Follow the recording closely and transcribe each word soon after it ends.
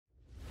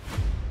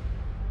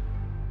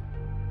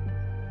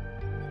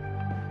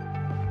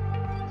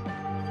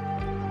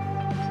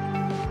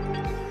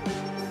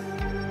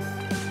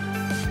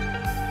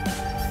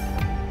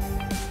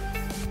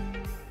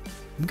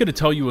going to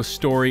tell you a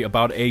story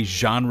about a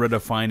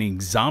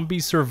genre-defining zombie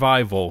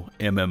survival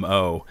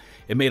MMO.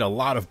 It made a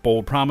lot of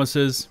bold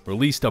promises,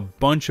 released a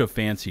bunch of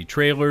fancy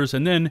trailers,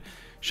 and then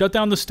shut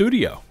down the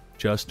studio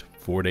just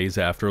 4 days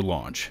after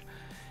launch.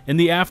 In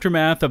the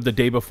aftermath of the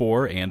day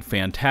before and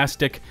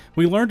FNTASTIC,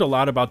 we learned a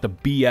lot about the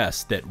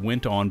BS that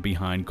went on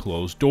behind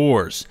closed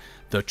doors,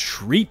 the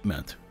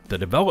treatment, the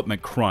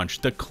development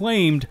crunch, the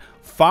claimed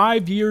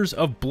 5 years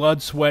of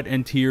blood, sweat,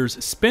 and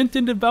tears spent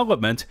in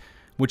development,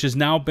 which has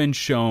now been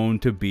shown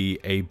to be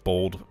a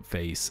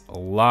bold-faced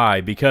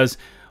lie, because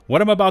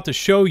what I'm about to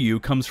show you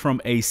comes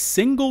from a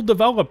single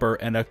developer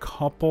and a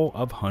couple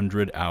of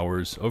 100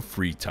 hours of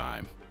free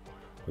time.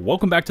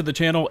 Welcome back to the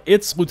channel.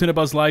 It's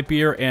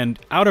LtBuzzLitebeer, and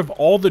out of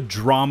all the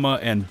drama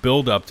and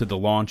build-up to the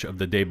launch of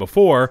the day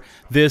before,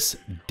 this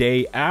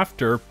day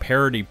after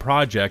Parody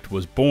project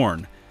was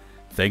born.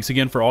 Thanks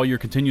again for all your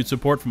continued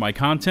support for my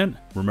content.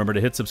 Remember to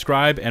hit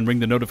subscribe and ring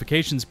the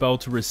notifications bell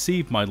to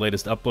receive my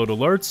latest upload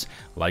alerts.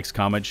 Likes,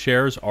 comments,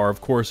 shares are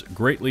of course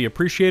greatly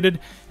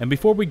appreciated. And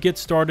before we get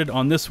started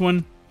on this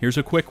one, here's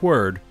a quick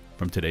word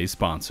from today's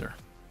sponsor.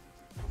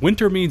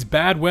 Winter means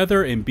bad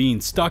weather and being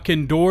stuck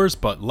indoors,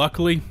 but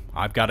luckily,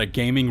 I've got a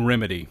gaming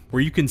remedy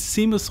where you can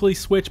seamlessly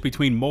switch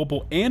between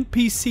mobile and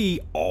PC,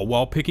 all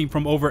while picking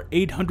from over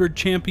 800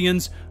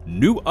 champions,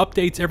 new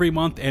updates every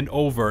month, and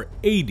over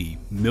 80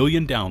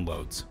 million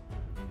downloads.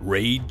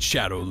 Raid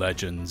Shadow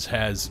Legends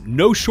has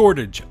no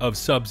shortage of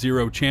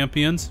Sub-Zero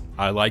champions.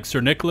 I like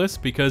Sir Nicholas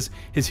because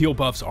his heal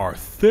buffs are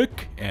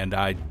thick, and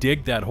I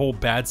dig that whole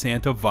Bad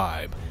Santa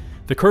vibe.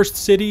 The Cursed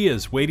City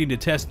is waiting to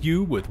test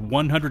you with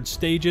 100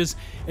 stages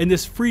in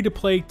this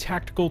free-to-play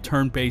tactical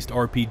turn-based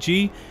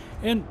RPG,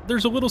 and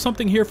there's a little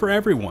something here for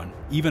everyone,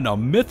 even a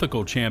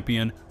mythical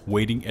champion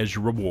waiting as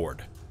your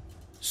reward.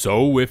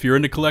 So if you're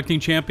into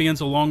collecting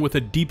champions along with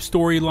a deep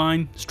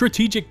storyline,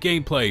 strategic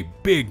gameplay,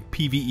 big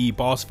PvE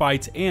boss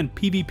fights, and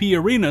PvP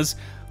arenas,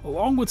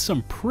 along with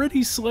some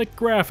pretty slick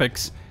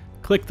graphics,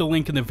 click the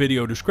link in the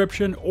video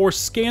description or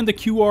scan the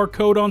QR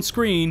code on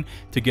screen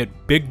to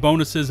get big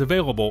bonuses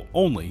available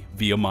only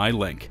via my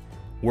link.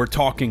 We're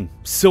talking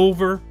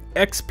silver,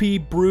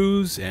 XP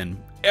brews, and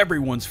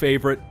everyone's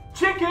favorite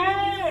chicken!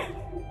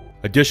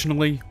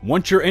 Additionally,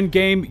 once you're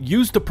in-game,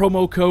 use the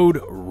promo code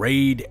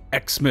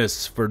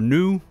RAIDXmas for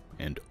new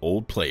and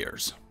old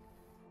players.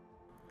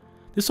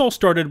 This all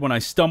started when I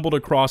stumbled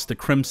across the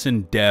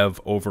Crimson Dev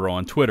over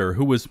on Twitter,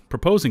 who was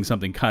proposing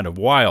something kind of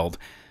wild.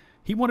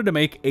 He wanted to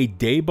make a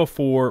day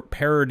before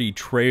Parody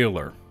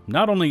trailer,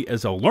 not only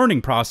as a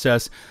learning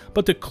process,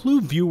 but to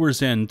clue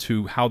viewers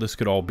into how this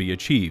could all be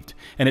achieved.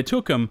 And it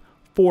took him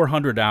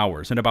 400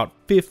 hours and about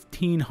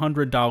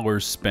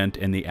 $1,500 spent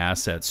in the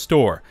asset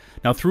store.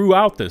 Now,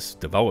 throughout this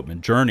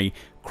development journey,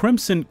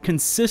 Crimson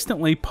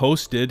consistently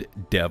posted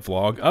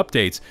devlog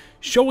updates,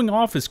 showing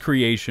off his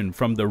creation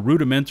from the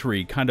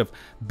rudimentary kind of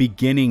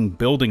beginning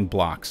building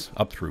blocks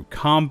up through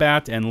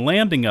combat and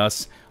landing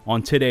us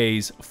on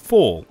today's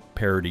full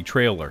Parody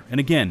trailer. And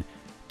again,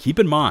 keep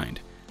in mind,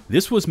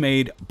 this was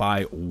made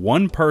by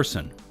one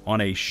person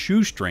on a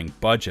shoestring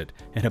budget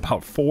in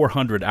about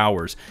 400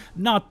 hours,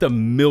 not the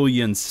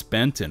millions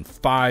spent in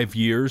 5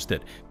 years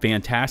that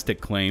FNTASTIC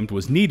claimed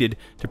was needed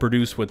to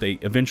produce what they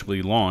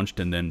eventually launched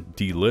and then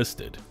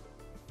delisted.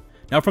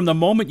 Now, from the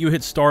moment you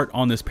hit start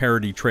on this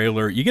Parody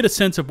trailer, you get a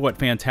sense of what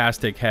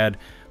FNTASTIC had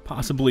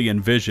possibly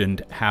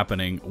envisioned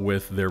happening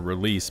with their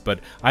release, but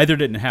either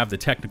didn't have the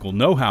technical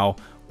know-how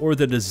or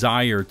the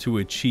desire to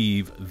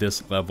achieve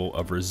this level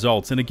of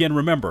results. And again,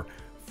 remember,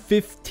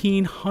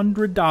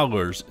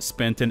 $1,500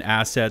 spent in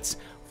assets,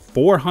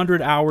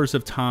 400 hours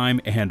of time,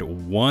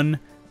 and one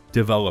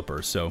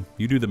developer. So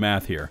you do the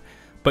math here.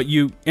 But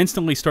you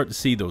instantly start to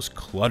see those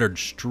cluttered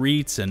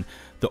streets and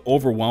the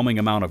overwhelming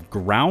amount of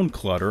ground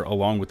clutter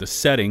along with the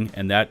setting,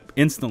 and that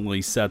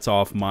instantly sets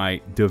off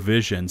my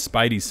Division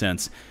Spidey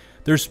sense.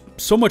 There's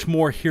so much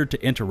more here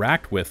to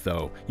interact with,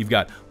 though. You've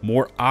got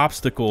more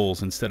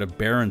obstacles instead of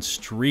barren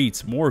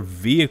streets, more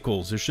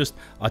vehicles. There's just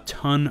a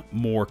ton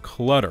more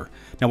clutter.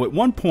 Now, at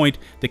one point,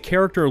 the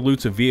character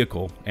loots a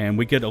vehicle, and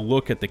we get a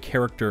look at the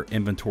character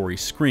inventory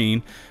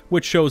screen,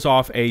 which shows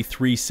off a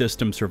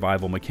 3-system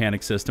survival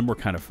mechanic system we're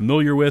kind of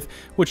familiar with,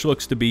 which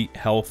looks to be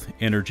health,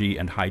 energy,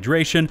 and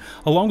hydration,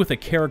 along with a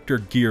character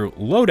gear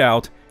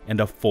loadout and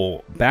a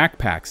full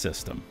backpack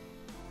system.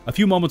 A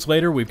few moments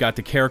later, we've got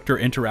the character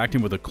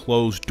interacting with a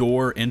closed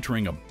door,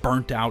 entering a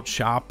burnt-out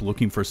shop,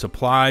 looking for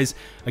supplies.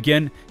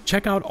 Again,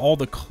 check out all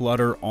the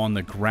clutter on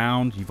the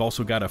ground. You've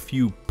also got a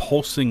few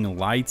pulsing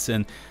lights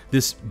and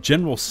this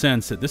general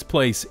sense that this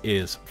place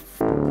is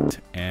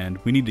f***ed and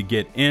we need to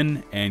get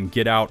in and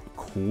get out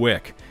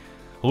quick.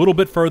 A little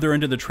bit further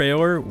into the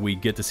trailer, we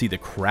get to see the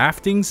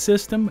crafting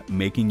system,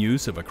 making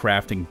use of a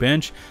crafting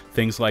bench,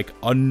 things like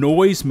a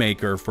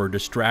noisemaker for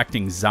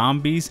distracting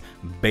zombies,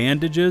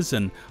 bandages,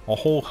 and a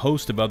whole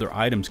host of other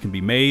items can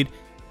be made.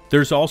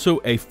 There's also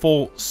a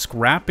full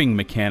scrapping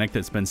mechanic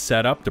that's been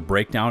set up to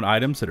break down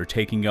items that are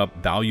taking up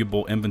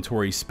valuable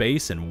inventory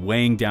space and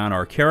weighing down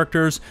our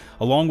characters,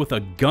 along with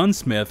a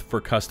gunsmith for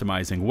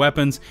customizing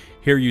weapons.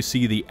 Here you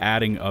see the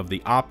adding of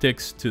the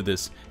optics to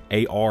this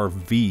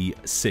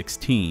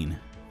AR-V16.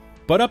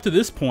 But up to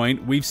this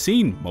point, we've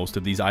seen most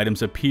of these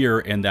items appear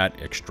in that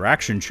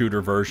extraction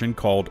shooter version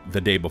called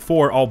The Day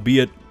Before,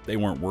 albeit they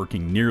weren't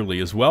working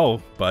nearly as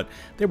well, but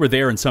they were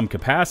there in some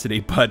capacity.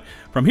 But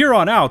from here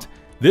on out,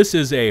 this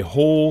is a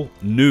whole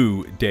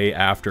new day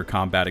after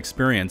combat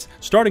experience,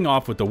 starting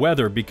off with the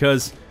weather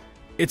because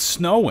it's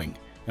snowing,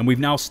 and we've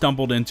now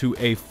stumbled into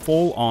a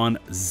full-on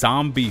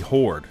zombie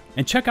horde.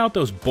 And check out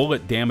those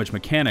bullet damage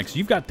mechanics.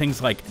 You've got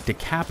things like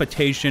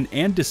decapitation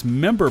and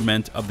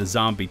dismemberment of the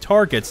zombie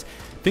targets,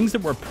 things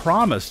that were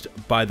promised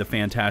by the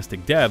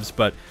FNTASTIC devs,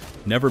 but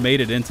never made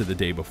it into The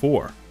Day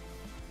Before.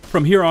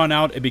 From here on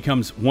out, it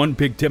becomes one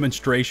big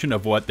demonstration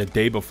of what The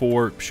Day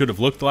Before should have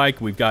looked like.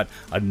 We've got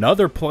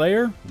another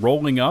player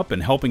rolling up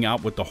and helping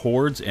out with the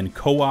hordes and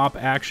co-op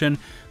action,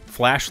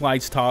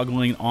 flashlights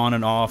toggling on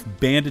and off,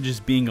 bandages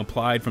being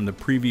applied from the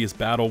previous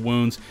battle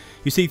wounds.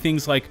 You see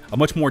things like a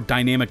much more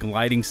dynamic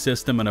lighting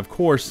system, and of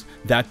course,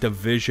 that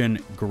Division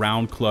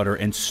ground clutter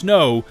and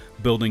snow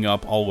building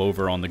up all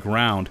over on the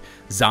ground.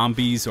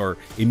 Zombies are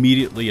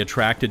immediately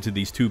attracted to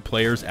these two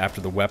players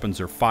after the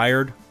weapons are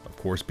fired. Of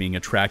course, being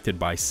attracted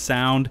by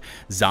sound.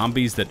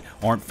 Zombies that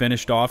aren't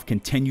finished off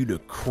continue to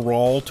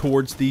crawl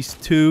towards these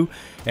two,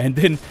 and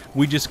then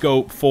we just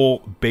go full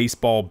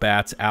baseball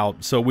bats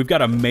out. So we've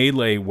got a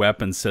melee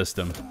weapon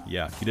system.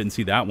 Yeah, you didn't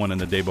see that one in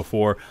The Day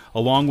Before,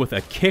 along with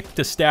a kick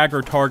to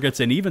stagger targets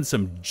and even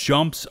some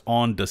jumps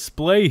on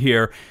display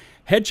here.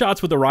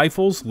 Headshots with the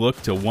rifles look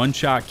to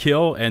one-shot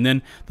kill, and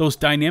then those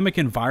dynamic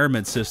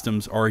environment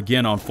systems are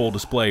again on full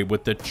display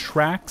with the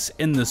tracks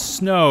in the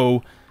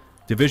snow.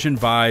 Division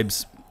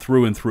vibes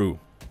through and through.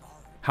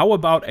 How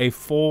about a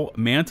full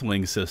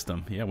mantling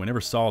system? Yeah, we never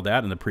saw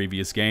that in the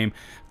previous game.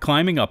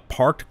 Climbing a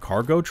parked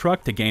cargo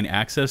truck to gain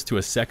access to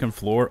a second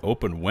floor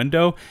open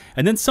window.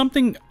 And then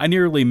something I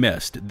nearly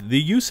missed.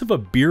 The use of a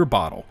beer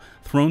bottle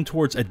thrown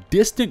towards a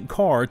distant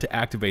car to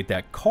activate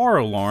that car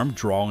alarm,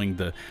 drawing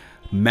the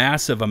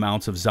massive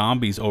amounts of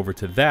zombies over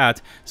to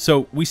that.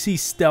 So we see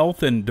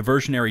stealth and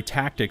diversionary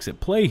tactics at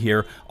play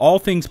here. All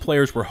things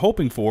players were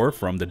hoping for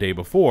from The Day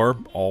Before,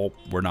 all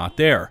were not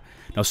there.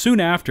 Now, soon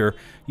after,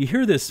 you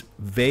hear this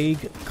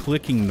vague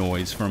clicking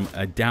noise from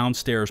a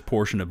downstairs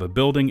portion of a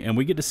building, and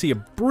we get to see a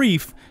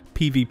brief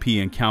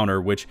PvP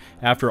encounter, which,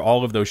 after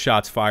all of those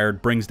shots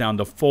fired, brings down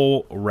the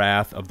full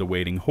wrath of the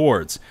waiting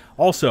hordes.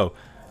 Also,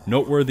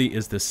 noteworthy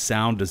is the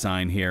sound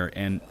design here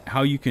and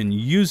how you can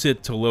use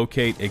it to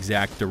locate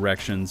exact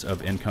directions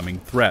of incoming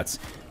threats.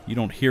 You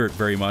don't hear it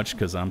very much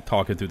because I'm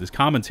talking through this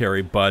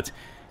commentary, but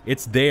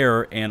it's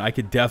there, and I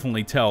could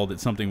definitely tell that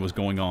something was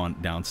going on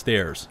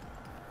downstairs.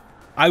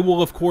 I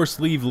will, of course,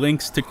 leave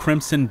links to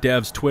Crimson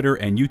Dev's Twitter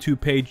and YouTube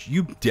page.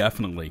 You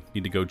definitely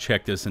need to go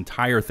check this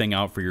entire thing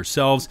out for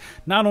yourselves,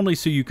 not only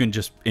so you can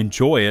just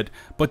enjoy it,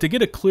 but to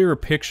get a clearer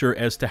picture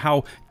as to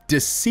how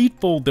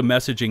deceitful the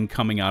messaging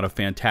coming out of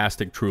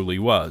FNTASTIC truly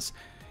was.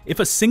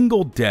 If a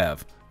single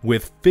dev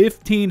with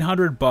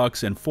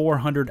 $1,500 and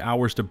 400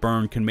 hours to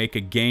burn can make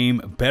a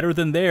game better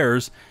than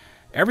theirs,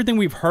 everything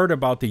we've heard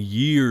about the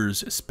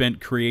years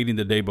spent creating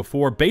The Day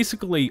Before,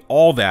 basically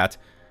all that,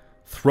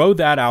 throw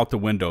that out the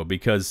window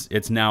because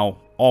it's now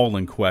all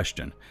in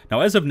question.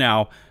 Now, as of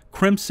now,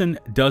 Crimson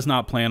does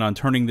not plan on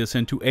turning this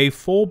into a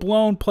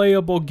full-blown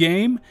playable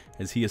game,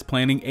 as he is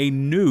planning a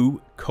new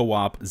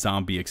co-op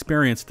zombie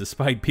experience,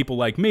 despite people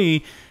like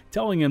me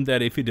telling him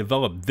that if he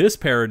developed this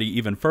parody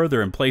even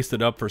further and placed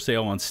it up for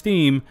sale on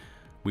Steam,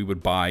 we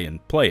would buy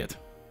and play it.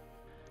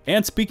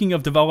 And speaking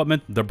of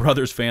development, the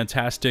brothers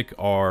FNTASTIC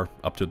are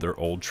up to their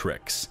old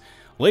tricks.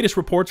 Latest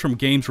reports from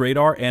Games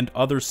Radar and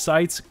other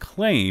sites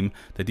claim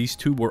that these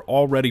two were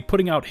already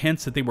putting out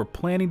hints that they were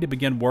planning to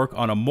begin work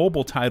on a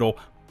mobile title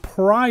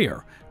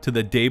prior to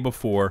The Day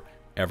Before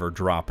ever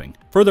dropping.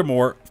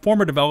 Furthermore,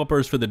 former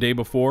developers for The Day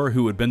Before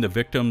who had been the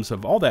victims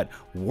of all that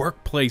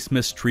workplace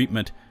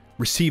mistreatment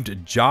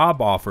received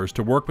job offers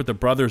to work with the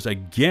brothers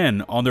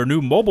again on their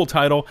new mobile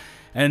title,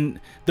 and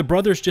the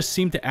brothers just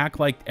seemed to act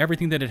like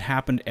everything that had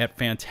happened at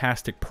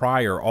FNTASTIC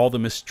prior, all the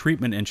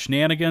mistreatment and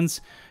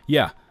shenanigans,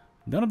 yeah,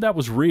 none of that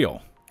was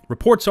real.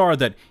 Reports are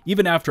that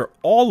even after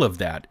all of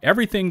that,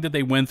 everything that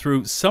they went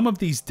through, some of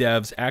these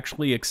devs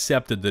actually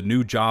accepted the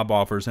new job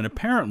offers and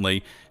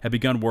apparently have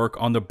begun work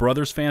on the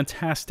brothers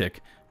FNTASTIC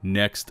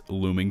next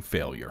looming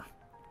failure.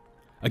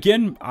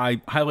 Again,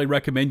 I highly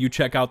recommend you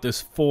check out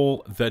this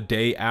full The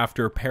Day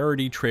After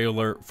parody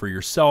trailer for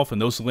yourself, and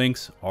those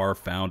links are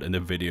found in the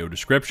video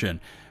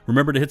description.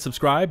 Remember to hit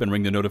subscribe and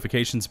ring the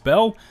notifications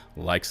bell.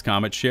 Likes,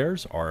 comments,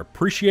 shares are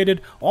appreciated.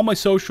 All my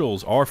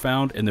socials are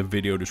found in the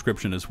video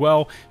description as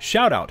well.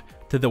 Shout out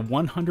to the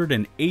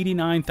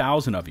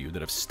 189,000 of you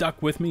that have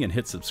stuck with me and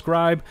hit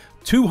subscribe.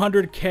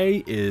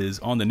 200K is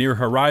on the near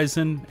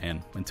horizon,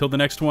 and until the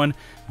next one,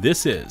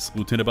 this is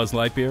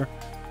LtBuzzLitebeer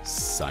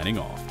signing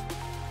off.